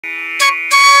আমরা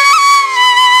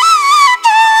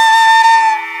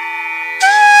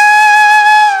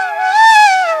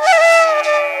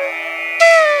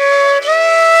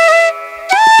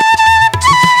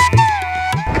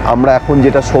এখন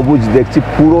যেটা সবুজ দেখছি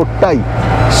পুরোটাই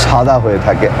সাদা হয়ে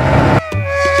থাকে।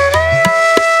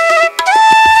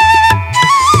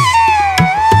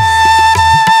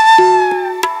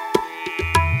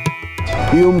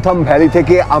 ইয়ুমথাং ভ্যালি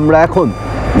থেকে আমরা এখন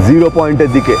 0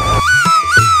 পয়েন্টের দিকে।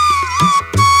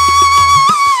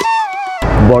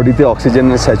 বডিতে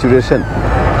অক্সিজেনের স্যাচুরেশন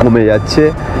কমে যাচ্ছে,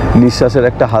 নিঃশ্বাসের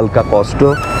একটা হালকা কষ্ট।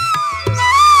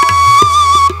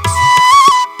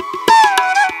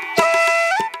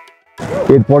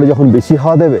 এরপরে যখন বেশি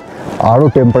হাওয়া দেবে আরও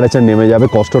টেম্পারেচার নেমে যাবে,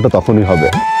 কষ্টটা তখনই হবে।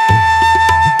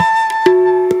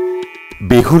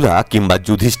 বেহুলা কিংবা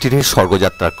যুধিষ্ঠিরের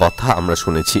স্বর্গযাত্রার কথা আমরা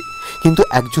শুনেছি, কিন্তু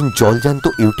একজন জলজান্ত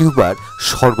ইউটিউবার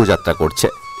স্বর্গযাত্রা করছে,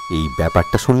 এই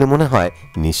ব্যাপারটা শুনলে মনে হয়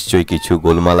নিশ্চয়ই কিছু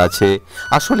গোলমাল আছে।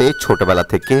 আসলে ছোটবেলা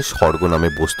থেকে স্বর্গ নামে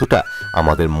বস্তুটা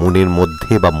আমাদের মনের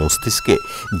মধ্যে বা মস্তিষ্কে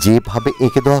যেভাবে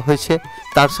এঁকে দেওয়া হয়েছে,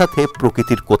 তার সাথে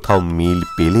প্রকৃতির কোথাও মিল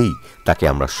পেলেই তাকে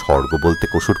আমরা স্বর্গ বলতে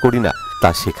কসুর করি না। তা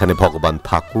সেখানে ভগবান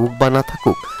থাকুক বা না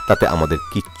থাকুক তাতে আমাদের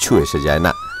কিচ্ছু এসে যায়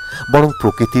না, বরং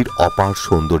প্রকৃতির অপার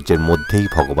সৌন্দর্যের মধ্যেই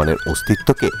ভগবানের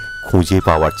অস্তিত্বকে খুঁজে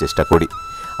পাওয়ার চেষ্টা করি।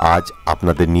 আজ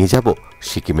আপনাদের নিয়ে যাব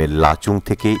সিকিমের লাচুং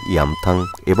থেকে ইয়ামথাং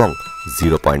এবং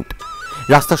 0 পয়েন্ট।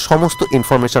 রাস্তার সমস্ত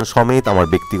ইনফরমেশন সমেত আমার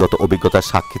ব্যক্তিগত অভিজ্ঞতার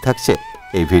সাক্ষী থাকছে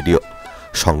এই ভিডিও।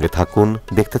 সঙ্গে থাকুন,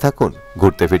 দেখতে থাকুন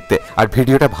ঘুরতে ফিরতে। আর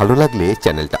ভিডিওটা ভালো লাগলে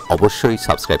চ্যানেলটা অবশ্যই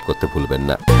সাবস্ক্রাইব করতে ভুলবেন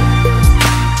না।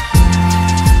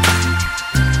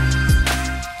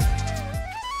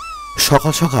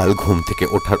 সকাল সকাল ঘুম থেকে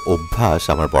ওঠার অভ্যাস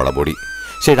আমার বরাবরই,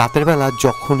 সে রাতের বেলা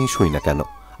যখনই শুই না কেন।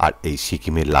 আর এই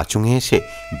সিকিমের লাচুংয়ে এসে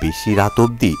বেশি রাত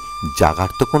অবধি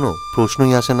জাগার তো কোনো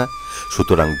প্রশ্নই আসে না,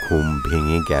 সুতরাং ঘুম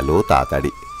ভেঙে গেল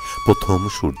তাড়াতাড়ি। প্রথম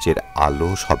সূর্যের আলো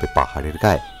সবে পাহাড়ের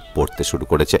গায়ে পড়তে শুরু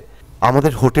করেছে।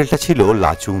 আমাদের হোটেলটা ছিল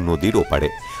লাচুং নদীর ওপারে,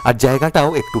 আর জায়গাটাও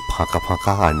একটু ফাঁকা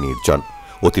ফাঁকা আর নির্জন,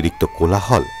 অতিরিক্ত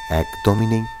কোলাহল একদমই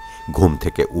নেই। ঘুম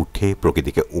থেকে উঠে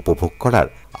প্রকৃতিকে উপভোগ করার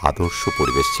আদর্শ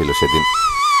পরিবেশ ছিল সেদিন।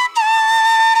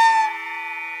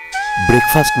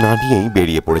 ব্রেকফাস্ট না নিয়েই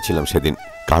বেরিয়ে পড়েছিলাম সেদিন,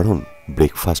 কারণ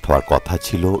ব্রেকফাস্ট হওয়ার কথা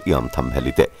ছিল ইয়ামথাং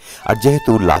ভ্যালিতে। আর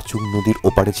যেহেতু লাচুং নদীর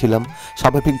ওপারে ছিলাম,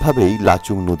 স্বাভাবিকভাবেই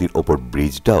লাচুং নদীর ওপর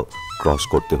ব্রিজটাও ক্রস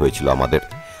করতে হয়েছিল আমাদের।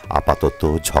 আপাতত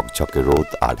ঝকঝকে রোদ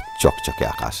আর চকচকে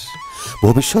আকাশ।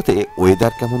 ভবিষ্যতে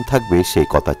ওয়েদার কেমন থাকবে সেই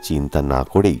কথা চিন্তা না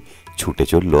করেই ছুটে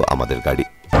চলল আমাদের গাড়ি।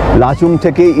 লাচুং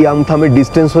থেকে ইয়ামথাংয়ের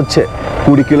ডিস্টেন্স হচ্ছে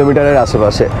 20 কিলোমিটারের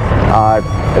আশেপাশে, আর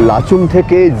লাচুং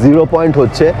থেকে 0 পয়েন্ট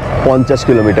হচ্ছে 50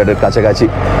 কিলোমিটারের কাছাকাছি।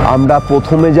 আমরা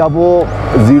প্রথমে যাব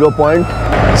 0 পয়েন্ট,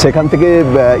 সেখান থেকে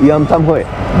ইয়ামথাং হয়ে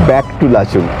ব্যাক টু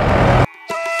লাচুং।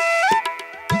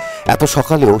 এত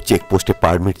সকালেও চেকপোস্টে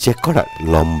পারমিট চেক করার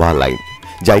লম্বা লাইন।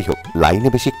 যাই হোক, লাইনে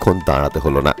বেশিক্ষণ দাঁড়াতে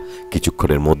হলো না,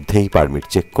 কিছুক্ষণের মধ্যেই পারমিট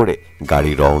চেক করে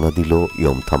গাড়ি রওনা দিল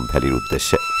ইয়ুমথাং ভ্যালির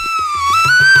উদ্দেশ্যে।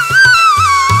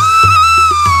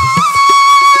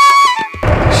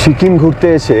 সিকিম ঘুরতে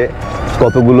এসে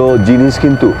কতগুলো জিনিস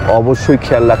কিন্তু অবশ্যই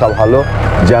খেয়াল রাখা ভালো।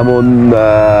 যেমন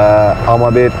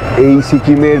আমাদের এই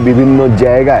সিকিমের বিভিন্ন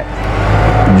জায়গায়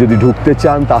যদি ঢুকতে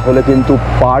চান তাহলে কিন্তু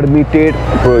পারমিটের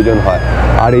প্রয়োজন হয়,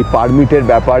 আর এই পারমিটের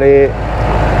ব্যাপারে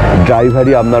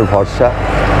ড্রাইভারই আপনার ভরসা,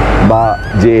 বা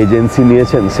যে এজেন্সি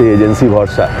নিয়েছেন সেই এজেন্সি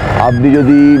ভরসা। আপনি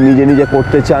যদি নিজে নিজে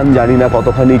করতে চান, জানি না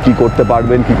কতখানি কি করতে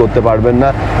পারবেন কি করতে পারবেন না,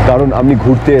 কারণ আপনি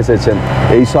ঘুরতে এসেছেন।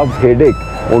 এই সব হেডেক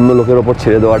অন্য লোকের ওপর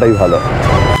ছেড়ে দেওয়াটাই ভালো।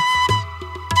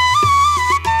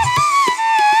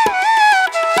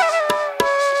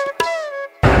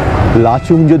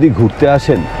 লাচুং যদি ঘুরতে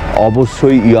আসেন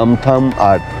অবশ্যই ইয়ামথাং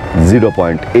আর 0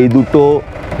 পয়েন্ট, এই দুটো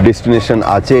ডেস্টিনেশন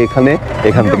আছে এখানে,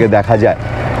 এখান থেকে দেখা যায়।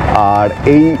 আর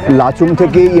এই লাচুং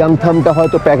থেকে ইয়ামথাংটা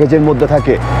হয়তো প্যাকেজের মধ্যে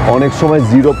থাকে, অনেক সময়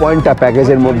 0 পয়েন্টটা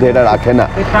প্যাকেজের মধ্যে এটা রাখে না,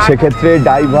 সেক্ষেত্রে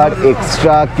ড্রাইভার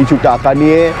এক্সট্রা কিছু টাকা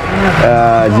নিয়ে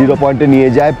 0 পয়েন্টে নিয়ে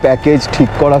যায় প্যাকেজ ঠিক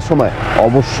করার সময়।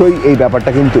 অবশ্যই এই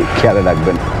ব্যাপারটা কিন্তু খেয়ালে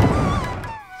রাখবেন।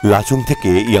 লাচুং থেকে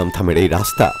ইয়ামথাংয়ের এই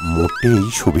রাস্তা মোটেই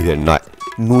সুবিধের নয়,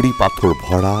 নুড়ি পাথর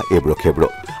ভরা এবড়ো খেবড়ো।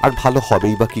 আর ভালো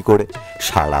হবেই বা কি করে,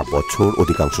 সারা বছর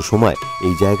অধিকাংশ সময়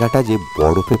এই জায়গাটা যে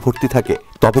বরফে ভর্তি থাকে।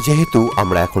 তবে যেহেতু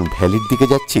আমরা এখন ভ্যালির দিকে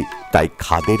যাচ্ছি, তাই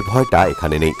খাদের ভয়টা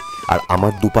এখানে নেই। আর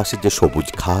আমার দুপাশে যে সবুজ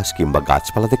ঘাস কিংবা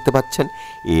গাছপালা দেখতে পাচ্ছেন,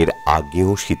 এর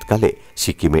আগেও শীতকালে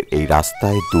সিকিমের এই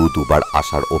রাস্তায় দুবার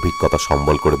আসার অভিজ্ঞতা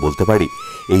সম্বল করে বলতে পারি,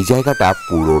 এই জায়গাটা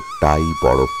পুরোটাই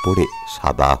বরফ পড়ে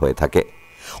সাদা হয়ে থাকে।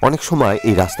 অনেক সময়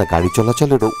এই রাস্তা গাড়ি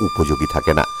চলাচলেরও উপযোগী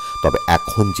থাকে না। তবে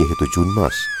এখন যেহেতু জুন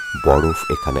মাস, বরফ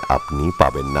এখানে আপনি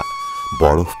পাবেন না।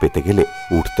 বরফ পেতে গেলে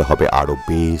উঠতে হবে আরও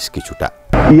বেশ কিছুটা।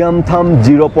 ইয়ামথাম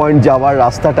 0 পয়েন্ট যাওয়ার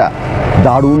রাস্তাটা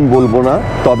দারুণ বলবো না,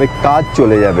 তবে কাজ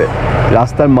চলে যাবে।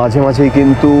 রাস্তার মাঝে মাঝেই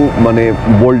কিন্তু মানে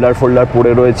বোল্ডার ফোল্ডার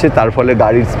পড়ে রয়েছে, তার ফলে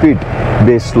গাড়ির স্পিড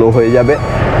বেশ স্লো হয়ে যাবে।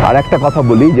 আর একটা কথা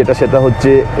বলি, সেটা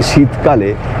হচ্ছে শীতকালে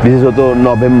বিশেষত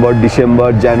নভেম্বর, ডিসেম্বর,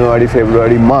 জানুয়ারি,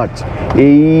 ফেব্রুয়ারি, মার্চ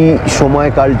এই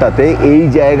সময়কালটাতে এই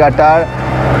জায়গাটার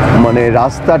মানে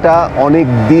রাস্তাটা অনেক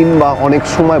দিন বা অনেক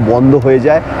সময় বন্ধ হয়ে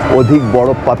যায় অধিক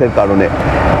বরফপাতের কারণে।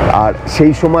 আর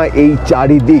সেই সময় এই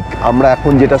চারিদিক আমরা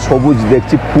এখন যেটা সবুজ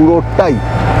দেখছি পুরোটাই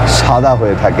সাদা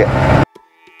হয়ে থাকে।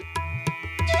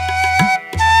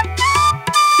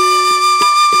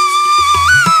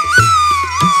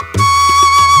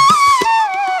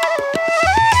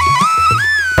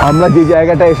 আমরা যে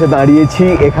জায়গাটা এসে দাঁড়িয়েছি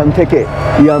এখান থেকে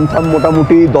ইয়ামথাম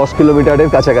মোটামুটি 10 কিলোমিটারের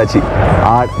কাছাকাছি।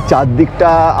 আর চারদিকটা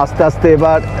আস্তে আস্তে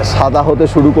এবার সাদা হতে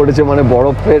শুরু করেছে, মানে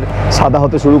বরফের সাদা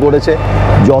হতে শুরু করেছে।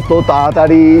 যত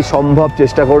তাড়াতাড়ি সম্ভব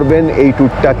চেষ্টা করবেন এই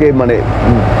ট্যুরটাকে মানে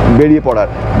বেরিয়ে পড়ার।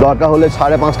 দরকার হলে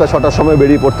 5:30 6টার সময়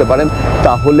বেরিয়ে পড়তে পারেন,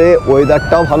 তাহলে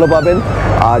ওয়েদারটাও ভালো পাবেন।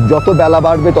 আর যত বেলা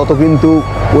বাড়বে তত কিন্তু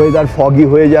ওয়েদার ফগি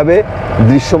হয়ে যাবে,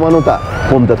 দৃশ্যমানতা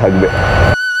কমতে থাকবে।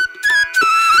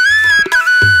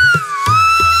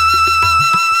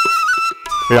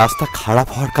 রাস্তা খারাপ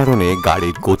হওয়ার কারণে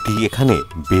গাড়ির গতি এখানে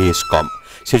বেশ কম,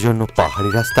 সেজন্য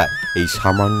পাহাড়ি রাস্তায় এই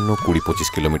সামান্য 20-25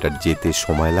 কিলোমিটার যেতে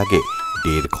সময় লাগে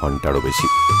 1.5 ঘন্টারও বেশি।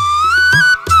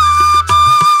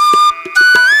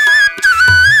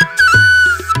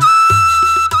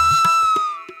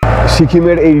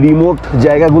 সিকিমের এই রিমোট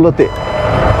জায়গাগুলোতে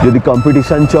যদি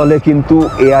কম্পিটিশান চলে কিন্তু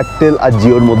এয়ারটেল আর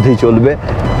জিওর মধ্যেই চলবে।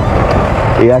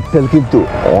 এয়ারটেল কিন্তু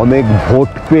অনেক ভোট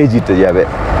পেয়ে জিতে যাবে,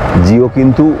 জিও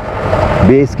কিন্তু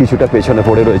বেশ কিছুটা পেছনে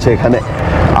পড়ে রয়েছে এখানে।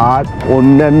 আর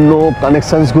অন্যান্য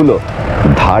কানেকশনসগুলো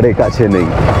ধারে কাছে নেই।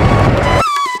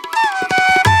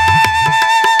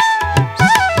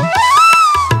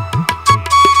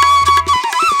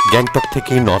 গ্যাংটক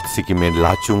থেকে নর্থ সিকিমের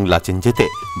লাচুং লাচেন যেতে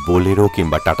বোলেরো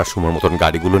কিংবা টাটা সুমোর মতন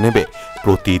গাড়িগুলো নেবে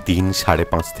প্রতিদিন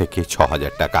 5,500 থেকে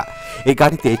 6,000 টাকা। এই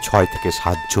গাড়িতে 6 থেকে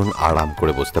 7 জন আরাম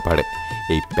করে বসতে পারে।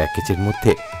 এই প্যাকেজের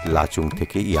মধ্যে লাচুং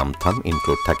থেকে ইয়ামথাম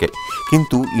ইনক্লুড থাকে,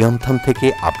 কিন্তু ইয়ামথাম থেকে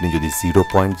আপনি যদি 0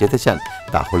 পয়েন্ট যেতে চান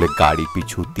তাহলে গাড়ি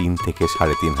পিছু 3 থেকে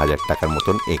 3,500 টাকার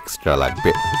মতন এক্সট্রা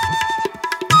লাগবে।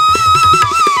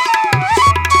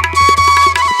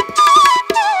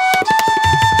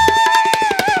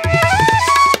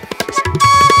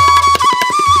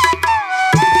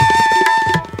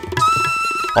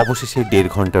 অবশেষে 1.5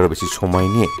 ঘন্টারও বেশি সময়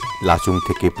নিয়ে লাচুং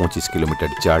থেকে 25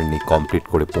 কিলোমিটার জার্নি কমপ্লিট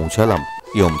করে পৌঁছালাম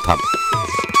ইয়মথাম।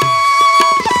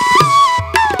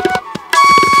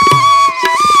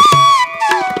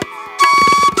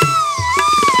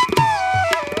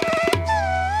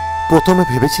 প্রথমে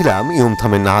ভেবেছিলাম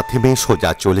ইয়মথামে না থেমে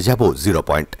সোজা চলে যাব 0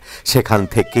 পয়েন্ট, সেখান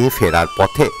থেকে ফেরার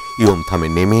পথে ইয়মথামে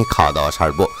নেমে খাওয়া দাওয়া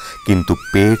সারব, কিন্তু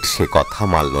পেট সে কথা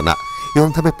মানল না।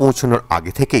 ইয়মথামে পৌঁছানোর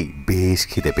আগে থেকেই বেশ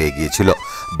খিদে পেয়ে গিয়েছিল,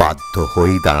 বাধ্য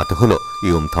হয়েই দাঁড়াতে হলো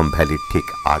ইয়মথাম ভ্যালির ঠিক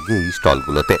আগেই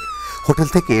স্টলগুলোতে। হোটেল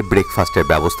থেকে ব্রেকফাস্টের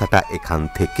ব্যবস্থাটা এখান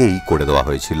থেকেই করে দেওয়া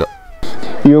হয়েছিল।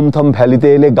 ইয়মথাম ভ্যালিতে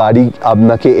এলে গাড়ি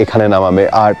আপনাকে এখানে নামাবে,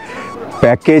 আর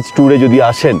প্যাকেজ ট্যুরে যদি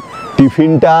আসেন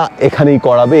টিফিনটা এখানেই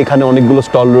করাবে। এখানে অনেকগুলো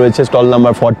স্টল রয়েছে, স্টল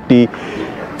নাম্বার 40,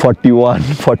 41,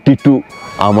 42,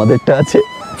 আমাদেরটা আছে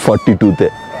 42-তে।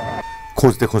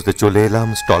 খুঁজতে খুঁজতে চলে এলাম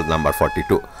স্টল নাম্বার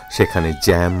 42। সেখানে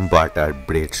জ্যাম, বাটার,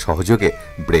 ব্রেড সহযোগে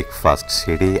ব্রেকফাস্ট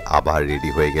সেরে আবার রেডি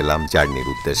হয়ে গেলাম জার্নির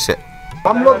উদ্দেশ্যে।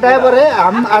 हम लोग ड्राइवर है,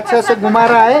 हम अच्छे से घुमा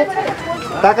रहा है,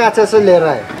 টাকা अच्छे से ले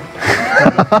रहा है।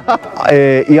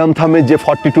 ইয়ামথামের যে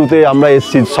 42-তে আমরা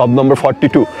এসেছি, সব নম্বর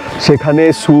 42, সেখানে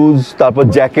শুজ তারপর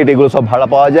জ্যাকেট এগুলো সব ভাড়া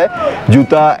পাওয়া যায়।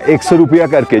 জুতা 100 रुपया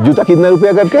करके, जूता कितना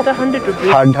रुपया करके?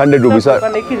 100 रुपीज।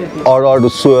 और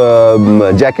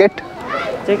जैकेट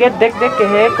जैकेट देख देख के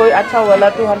है, कोई अच्छा वाला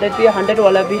 200 भी, 100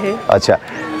 वाला भी है। अच्छा,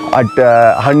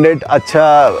 100 अच्छा,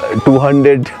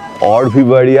 200 और भी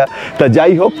बढ़िया। তা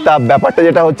যাই হোক, তা ব্যাপারটা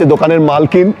যেটা হচ্ছে দোকানের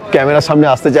মালকিন ক্যামেরার সামনে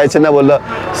আসতে চাইছে না, বললো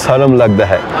শরম লাগতা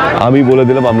হ্যায়। আমি বলে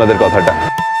দিলাম আপনাদের কথাটা।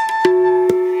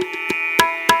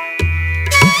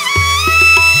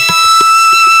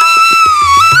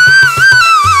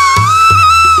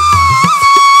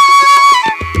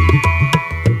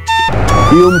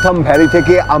 ইয়মথাম ভ্যালি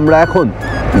থেকে আমরা এখন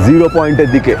 0 পয়েন্টের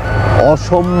দিকে।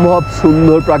 অসম্ভব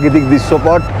সুন্দর প্রাকৃতিক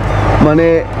দৃশ্যপট, মানে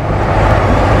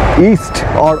east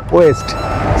or West,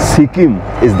 Sikkim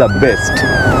is the best.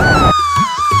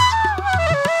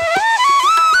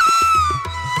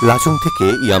 Lachung থেকে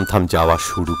ইয়ামথাম যাওয়া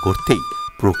শুরু করতেই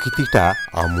প্রকৃতিটা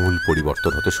আমূল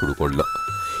পরিবর্তন হতে শুরু করলো।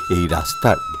 এই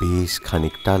রাস্তার বেশ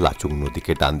খানিকটা লাচুং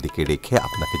নদীকে ডান দিকে রেখে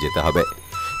আপনাকে যেতে হবে।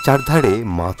 চারধারে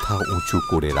মাথা উঁচু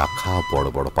করে রাখা বড়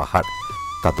বড় পাহাড়,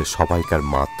 তাদের সবাইকার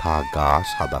মাথা গা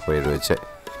সাদা হয়ে রয়েছে।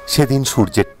 সেদিন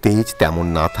সূর্যের তেজ তেমন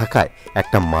না থাকায়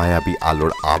একটা মায়াবী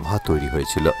আলোর আভা তৈরি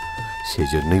হয়েছিল।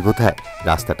 সেজন্যই বোধহয়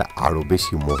রাস্তাটা আরো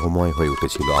বেশি মোহময় হয়ে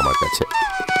উঠেছিল আমার কাছে।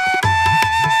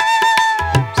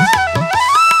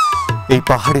 এই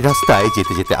পাহাড়ি রাস্তায়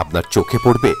যেতে যেতে আপনার চোখে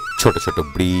পড়বে ছোট ছোট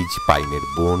ব্রিজ, পাইনের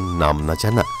বন, নাম না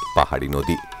জানা পাহাড়ি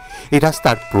নদী। এই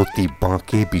রাস্তার প্রতি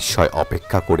বাঁকে বিস্ময়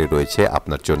অপেক্ষা করে রয়েছে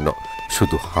আপনার জন্য।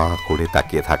 শুধু হাঁ করে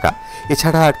তাকিয়ে থাকা,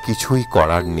 এছাড়া আর কিছুই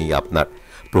করার নেই আপনার।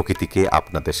 প্রকৃতিকে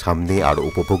আপনাদের সামনে আরো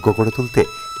উপভোগ্য করে তুলতে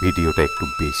ভিডিওটা একটু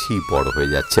বেশি বড়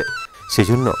হয়ে যাচ্ছে,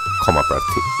 সেজন্য ক্ষমা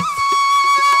প্রার্থী।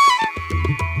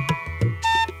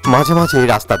 মাঝে মাঝে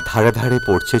রাস্তার ধারে ধারে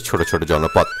পড়ছে ছোট ছোট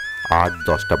জনপদ।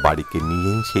 8-10টা বাড়িকে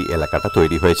নিয়েই সেই এলাকাটা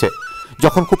তৈরি হয়েছে।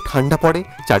 যখন খুব ঠান্ডা পড়ে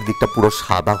চারদিকটা পুরো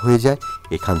সাদা হয়ে যায়,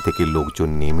 এখান থেকে লোকজন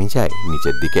নেমে যায়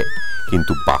নিচের দিকে।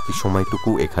 কিন্তু বাকি সময়টুকু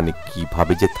এখানে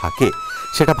কিভাবে যে থাকে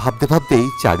সেটা ভাবতে ভাবতেই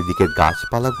চারিদিকের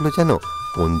গাছপালাগুলো যেন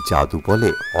কোন জাদু বলে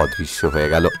অদৃশ্য হয়ে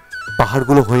গেল।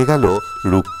 পাহাড়গুলো হয়ে গেল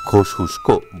রুক্ষ, শুষ্ক,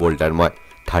 বোল্ডারময়।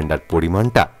 ঠান্ডার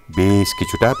পরিমাণটা বেশ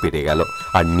কিছুটা বেড়ে গেল,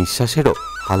 আর নিঃশ্বাসেরও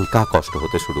হালকা কষ্ট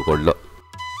হতে শুরু করলো।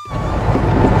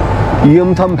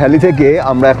 ইয়মথাম ভ্যালি থেকে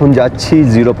আমরা এখন যাচ্ছি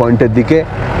 0 পয়েন্টের দিকে।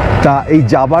 তা এই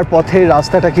যাবার পথে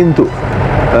রাস্তাটা কিন্তু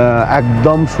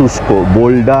একদম শুষ্ক,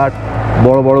 বোল্ডার,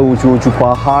 বড় বড় উঁচু উঁচু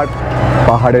পাহাড়,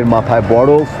 পাহাড়ের মাথায়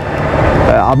বরফ।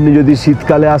 আপনি যদি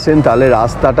শীতকালে আসেন তাহলে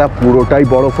রাস্তাটা পুরোটাই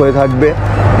বরফ হয়ে থাকবে।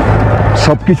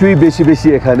 সব কিছুই বেশি বেশি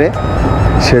এখানে।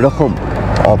 সেরকম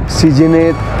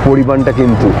অক্সিজেনের পরিমাণটা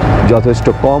কিন্তু যথেষ্ট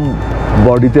কম।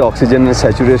 বডিতে অক্সিজেনের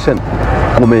স্যাচুরেশন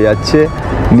কমে যাচ্ছে।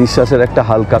 নিঃশ্বাসের একটা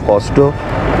হালকা কষ্ট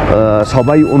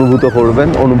সবাই অনুভূত করবেন,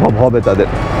 অনুভব হবে তাদের।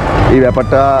 এই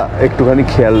ব্যাপারটা একটুখানি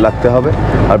খেয়াল রাখতে হবে।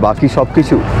 আর বাকি সব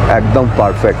কিছু একদম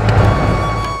পারফেক্ট।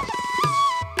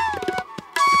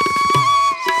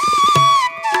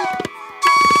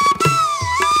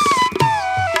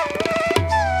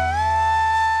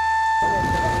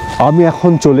 আমি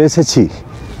এখন চলে এসেছি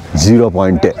 0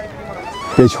 পয়েন্টে।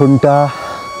 পেছনটা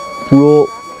পুরো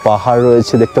পাহাড়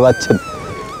রয়েছে, দেখতে পাচ্ছেন।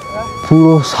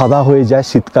 পুরো সাদা হয়ে যায়,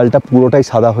 শীতকালটা পুরোটাই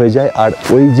সাদা হয়ে যায়। আর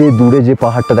ওই যে দূরে যে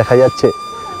পাহাড়টা দেখা যাচ্ছে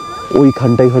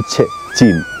ওইখানটাই হচ্ছে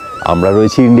চীন। আমরা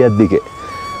রয়েছি ইন্ডিয়ার দিকে।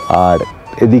 আর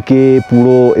এদিকে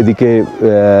পুরো এদিকে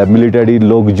মিলিটারির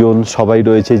লোকজন সবাই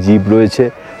রয়েছে, জিপ রয়েছে,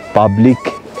 পাবলিক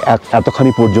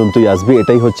এতখানি পর্যন্তই আসবে।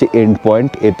 এটাই হচ্ছে এন্ড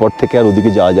পয়েন্ট। এরপর থেকে আর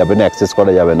ওদিকে যাওয়া যাবে না, অ্যাক্সেস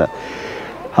করা যাবে না।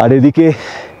 আর এদিকে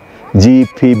জিপ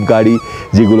ফিপ গাড়ি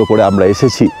যেগুলো করে আমরা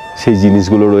এসেছি সেই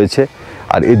জিনিসগুলো রয়েছে।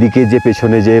 আর এদিকে যে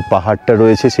পেছনে যে পাহাড়টা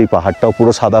রয়েছে সেই পাহাড়টাও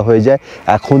পুরো সাদা হয়ে যায়।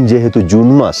 এখন যেহেতু জুন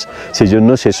মাস, সেই জন্য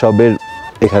সেসবের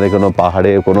এখানে কোনো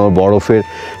পাহাড়ে কোনো বরফের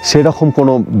সেরকম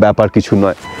কোনো ব্যাপার কিছু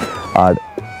নয়। আর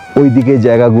ওই দিকে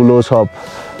জায়গাগুলো সব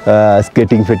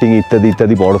স্কেটিং ফেটিং ইত্যাদি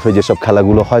ইত্যাদি বরফে যেসব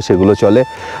খেলাগুলো হয় সেগুলো চলে।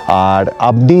 আর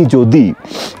আপনি যদি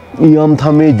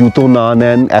ইয়মথামে জুতো না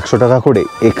নেন 100 টাকা করে,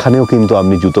 এখানেও কিন্তু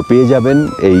আপনি জুতো পেয়ে যাবেন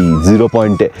এই 0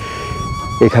 পয়েন্টে।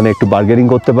 এখানে একটু বার্গেনিং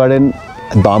করতে পারেন,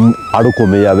 দাম আরও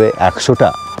কমে যাবে। 100টা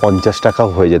 50 টাকাও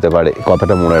হয়ে যেতে পারে,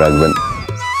 কথাটা মনে রাখবেন।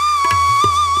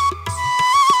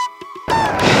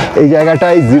 এই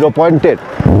জায়গাটায় 0 পয়েন্টের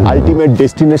আলটিমেট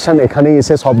ডেস্টিনেশন। এখানেই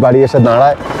এসে সব গাড়ি এসে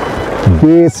দাঁড়ায়।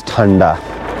 বেশ ঠান্ডা,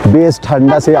 বেশ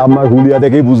ঠান্ডা। সে আমার হুলিয়া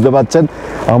দেখেই বুঝতে পারছেন।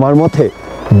 আমার মতে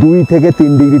 2 থেকে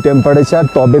 3 ডিগ্রি টেম্পারেচার,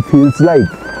 তবে ফিলস লাইক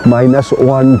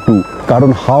 -1-2। কারণ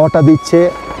হাওয়াটা দিচ্ছে,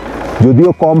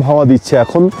 যদিও কম হাওয়া দিচ্ছে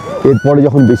এখন। এরপরে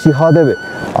যখন বেশি হাওয়া দেবে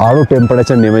আরও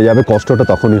টেম্পারেচার নেমে যাবে, কষ্টটা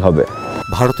তখনই হবে।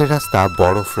 ভারতের রাস্তা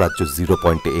বরফ রাজ্য 0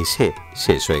 পয়েন্টে এসে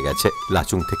শেষ হয়ে গেছে।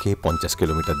 লাচুং থেকে 50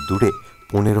 কিলোমিটার দূরে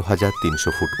 15,300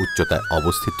 ফুট উচ্চতায়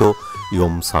অবস্থিত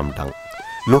ইয়মসামডাং।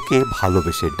 লোকে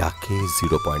ভালোবেসে ডাকে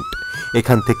 0 পয়েন্ট।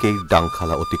 এখান থেকেই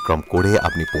ডাংখালা অতিক্রম করে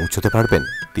আপনি পৌঁছতে পারবেন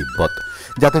তিব্বত।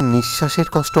 যাদের নিঃশ্বাসের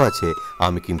কষ্ট আছে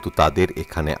আমি কিন্তু তাদের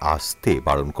এখানে আসতে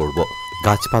বারণ করব।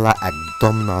 গাছপালা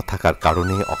একদম না থাকার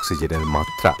কারণে অক্সিজেনের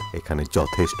মাত্রা এখানে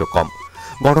যথেষ্ট কম।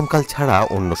 গরমকাল ছাড়া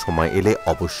অন্য সময় এলে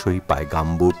অবশ্যই পায়ে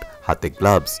গামবুট, হাতে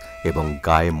গ্লাভস এবং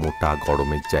গায়ে মোটা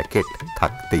গরমের জ্যাকেট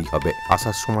থাকতেই হবে।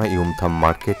 আসার সময় ইয়মথাম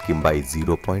মার্কেট কিংবা এই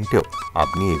 0 পয়েন্টেও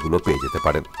আপনি এগুলো পেয়ে যেতে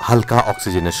পারেন। হালকা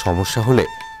অক্সিজেনের সমস্যা হলে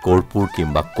কর্পূর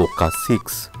কিংবা কোকা 6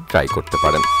 ট্রাই করতে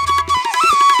পারেন।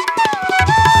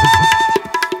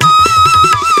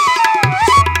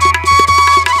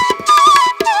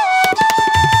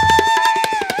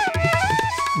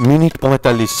 মিনিট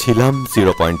 45 ছিলাম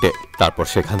 0 পয়েন্টে। তারপর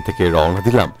সেখান থেকে রওনা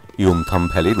দিলাম ইয়মথাম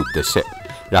ভ্যালির উদ্দেশ্যে।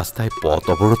 রাস্তায় পথ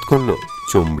অবরোধ করলো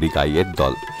চমড়ি গাইয়ের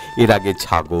দল। এর আগে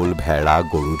ছাগল, ভেড়া,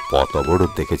 গরুর পথ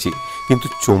অবরোধ দেখেছি, কিন্তু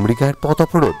চমড়ি গায়ের পথ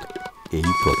অবরোধ এই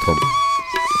প্রথম।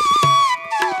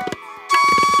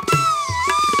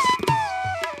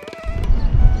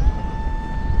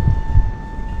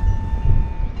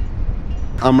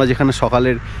 আমরা যেখানে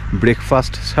সকালের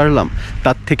ব্রেকফাস্ট সারলাম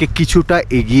তার থেকে কিছুটা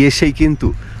এগিয়ে এসেই কিন্তু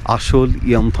আসল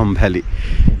ইয়মথং ভ্যালি।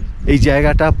 এই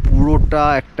জায়গাটা পুরোটা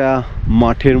একটা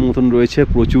মাঠের মতন রয়েছে,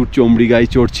 প্রচুর চমড়ি গাই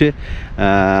চড়ছে,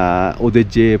 ওদের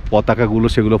যে পতাকাগুলো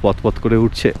সেগুলো পথপথ করে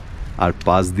উঠছে, আর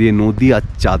পাশ দিয়ে নদী আর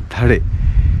চারধারে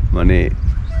মানে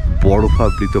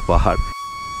বরফাবৃত পাহাড়।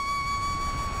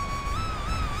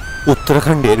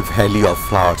 উত্তরাখণ্ডের ভ্যালি অফ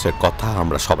ফ্লাওয়ার্সের কথা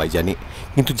আমরা সবাই জানি,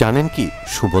 কিন্তু জানেন কি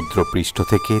সমুদ্র পৃষ্ঠ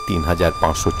থেকে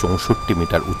 3564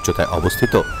 মিটার উচ্চতায়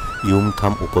অবস্থিত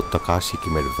ইয়ুমথাং উপত্যকা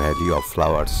সিকিমের ভ্যালি অফ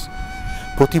ফ্লাওয়ার্স।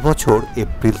 প্রতি বছর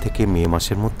এপ্রিল থেকে মে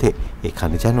মাসের মধ্যে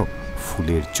এখানে যেন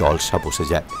ফুলের জলসা বসে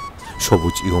যায়।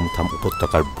 সবুজ ইয়ুমথাং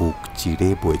উপত্যকার বুক চিরে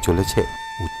বয়ে চলেছে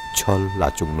উচ্ছল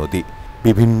লাচুং নদী।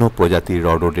 বিভিন্ন প্রজাতির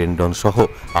রডোডেন্ড্রন সহ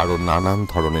আরও নানান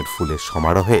ধরনের ফুলের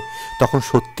সমারোহে তখন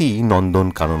সত্যিই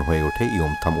নন্দনকানন হয়ে ওঠে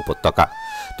ইয়ুমথাং উপত্যকা।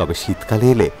 তবে শীতকালে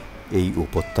এলে এই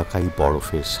উপত্যকায়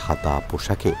বরফের সাদা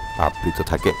পোশাকে আবৃত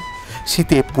থাকে।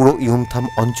 শীতে পুরো ইয়ুমথাং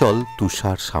অঞ্চল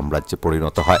তুষার সাম্রাজ্যে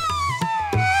পরিণত হয়।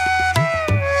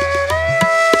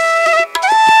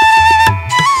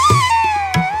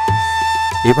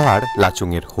 এবার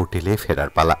লাচুংয়ের হোটেলে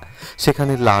ফেরার পালা।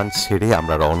 সেখানে লাঞ্চ সেরে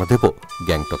আমরা রওনা দেব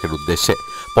গ্যাংটকের উদ্দেশ্যে।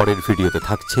 পরের ভিডিওতে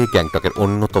থাকছে গ্যাংটকের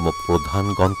অন্যতম প্রধান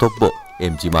গন্তব্য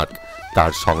এমজি মার্গ,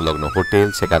 তার সংলগ্ন হোটেল,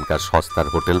 সেখানকার সস্তার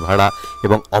হোটেল ভাড়া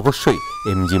এবং অবশ্যই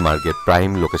এমজি মার্গের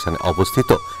প্রাইম লোকেশনে অবস্থিত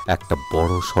একটা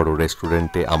বড় সড়ো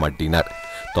রেস্টুরেন্টে আমার ডিনার।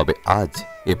 তবে আজ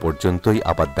এ পর্যন্তই,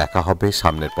 আবার দেখা হবে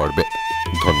সামনের পর্বে।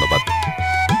 ধন্যবাদ।